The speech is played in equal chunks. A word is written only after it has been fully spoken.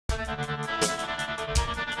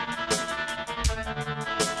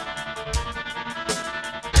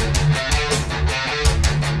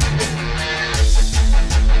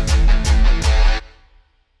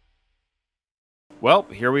Well,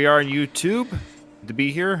 here we are on YouTube. Good to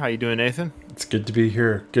be here. How you doing, Nathan? It's good to be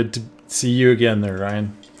here. Good to see you again there,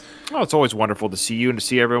 Ryan. Oh, it's always wonderful to see you and to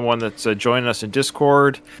see everyone that's joining us in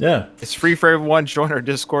Discord. Yeah. It's free for everyone. Join our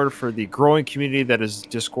Discord for the growing community that is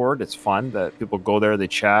Discord. It's fun that people go there, they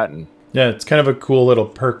chat. And yeah, it's kind of a cool little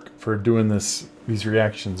perk for doing these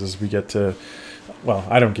reactions as we get to, well,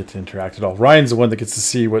 I don't get to interact at all. Ryan's the one that gets to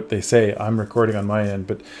see what they say. I'm recording on my end,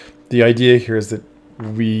 but the idea here is that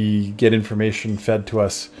we get information fed to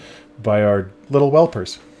us by our little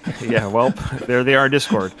whelpers. Yeah, well, there they are in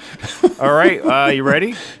Discord. All right, you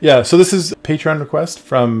ready? Yeah, so this is a Patreon request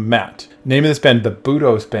from Matt. Name of this band, the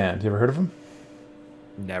Budos Band. You ever heard of them?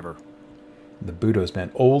 Never. The Budos Band.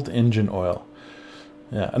 Old Engine Oil.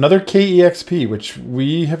 Yeah, another KEXP, which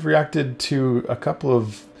we have reacted to a couple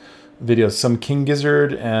of videos. Some King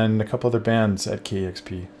Gizzard and a couple other bands at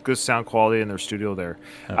KEXP. Good sound quality in their studio there.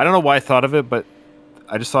 Yeah. I don't know why I thought of it, but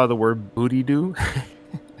I just saw the word booty doo.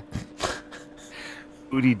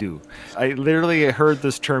 Booty doo. I literally heard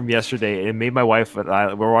this term yesterday. It made my wife and I,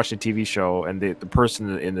 we were watching a TV show, and the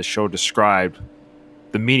person in the show described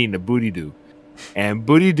the meaning of booty doo. And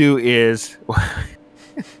booty doo is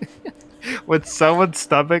when someone's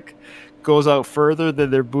stomach goes out further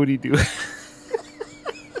than their booty doo.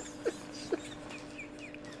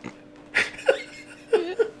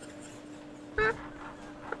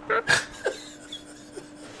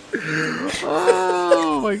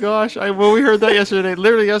 Oh my gosh. When we heard that yesterday,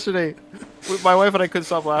 literally yesterday, my wife and I couldn't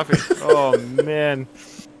stop laughing. Oh man.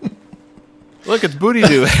 Look, it's booty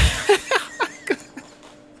doo.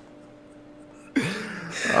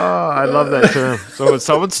 Oh, I love that term. So when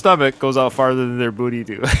someone's stomach goes out farther than their booty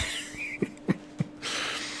doo.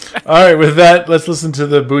 All right, with that, let's listen to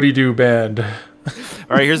the Booty Doo Band. All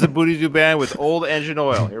right, here's the Booty Doo Band with Old Engine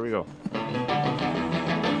Oil. Here we go.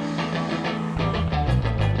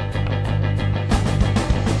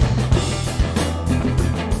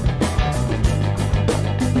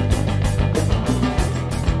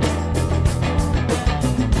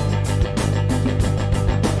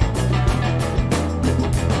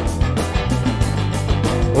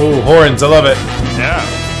 Oh, horns, I love it.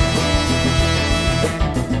 Yeah.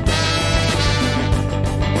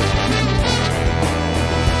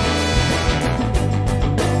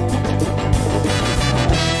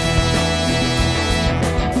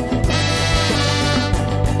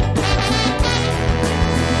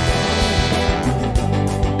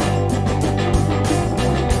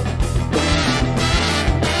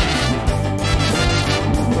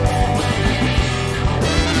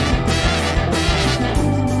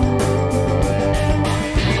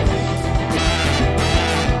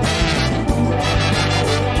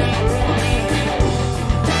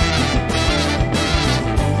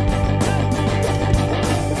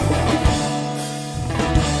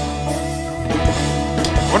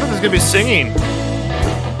 Gonna be singing.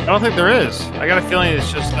 I don't think there is. I got a feeling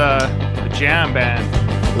it's just a jam band.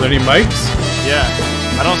 Are there any mics? Yeah.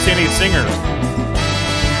 I don't see any singers.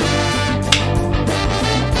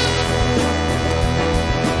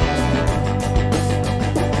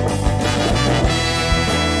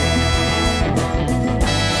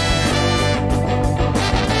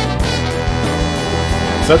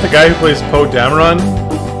 Is that the guy who plays Poe Dameron?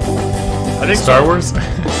 I think Star Wars?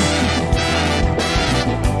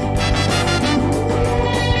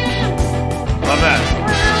 Love that.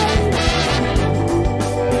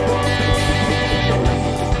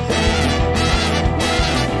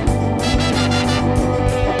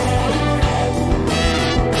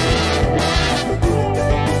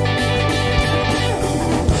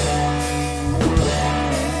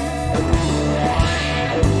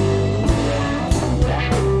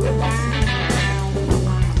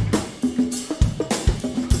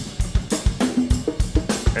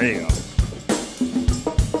 There you go.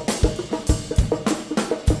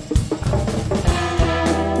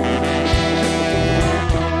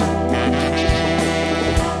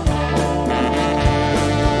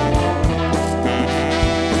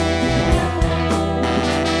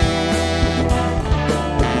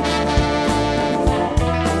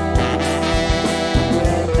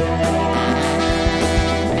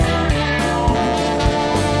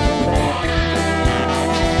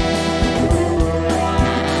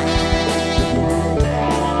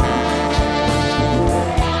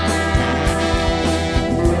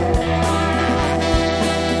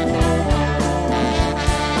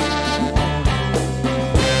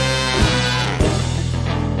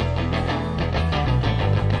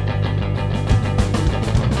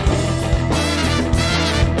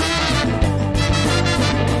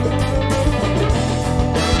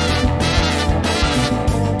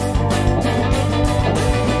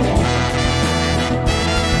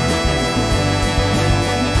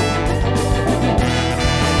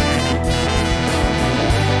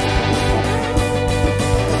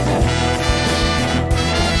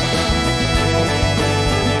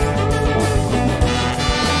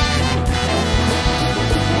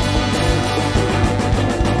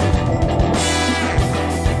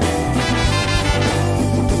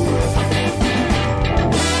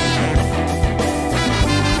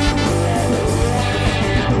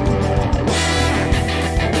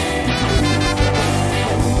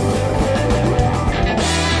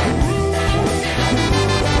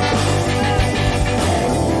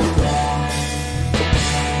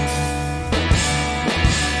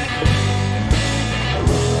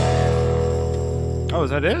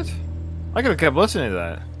 Was that it? I could have kept listening to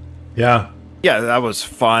that. Yeah. Yeah, that was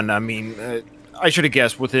fun. I mean, I should have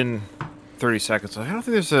guessed within 30 seconds. I don't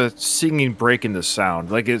think there's a singing break in the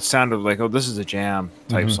sound. Like, it sounded like, oh, this is a jam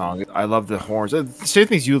type song. I love the horns. Same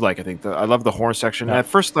things you like, I think. I love the horn section. Yeah. At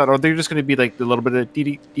first, I thought, oh, they're just going to be like a little bit of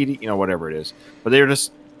dee dee, you know, whatever it is. But they were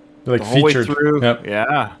just like the whole featured. way through. Yep.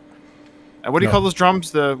 Yeah. And what do you call those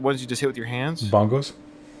drums? The ones you just hit with your hands? Bongos.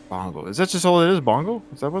 Bongo. Is that just all it is? Bongo?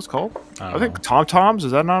 Is that what it's called? I think tom-toms.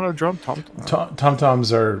 Is that not a drum?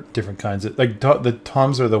 Tom-toms are different kinds. Like the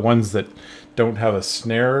toms are the ones that don't have a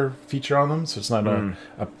snare feature on them, so it's not a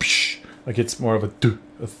psh. Like it's more of a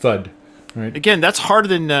thud. Right. Again, that's harder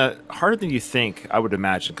than you think. I would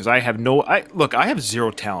imagine, because I have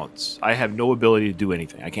zero talents. I have no ability to do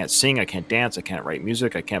anything. I can't sing. I can't dance. I can't write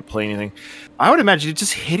music. I can't play anything. I would imagine you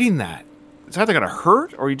just hitting that. It's either going to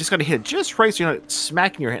hurt or you just got to hit it just right so you're not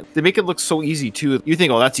smacking your hand. They make it look so easy, too. You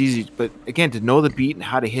think, oh, that's easy. But again, to know the beat and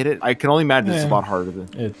how to hit it, I can only imagine it's a lot harder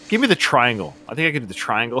than... Give me the triangle. I think I could do the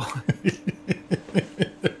triangle.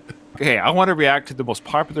 Okay, I want to react to the most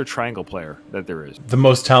popular triangle player that there is. The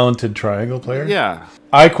most talented triangle player? Yeah.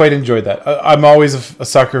 I quite enjoyed that. I'm always a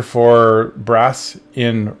sucker for brass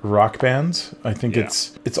in rock bands. I think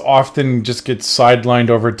it's often just gets sidelined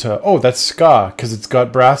over to, oh, that's ska because it's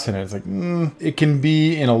got brass in it. It's like, it can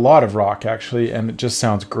be in a lot of rock, actually, and it just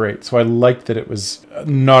sounds great. So I liked that it was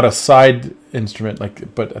not a side instrument,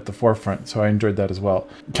 but at the forefront. So I enjoyed that as well.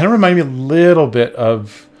 Kind of reminded me a little bit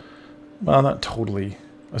of, well, not totally.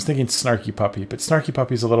 I was thinking Snarky Puppy, but Snarky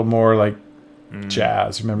Puppy's a little more like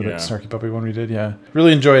jazz. Remember that Snarky Puppy one we did? Yeah.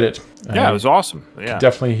 Really enjoyed it. Yeah, it was awesome. Yeah.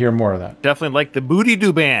 Definitely hear more of that. Definitely like the Booty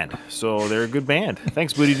Doo band. So they're a good band.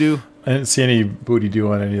 Thanks, Booty Doo. I didn't see any Booty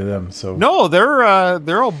Doo on any of them. So no, they're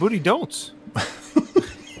all Booty Don'ts.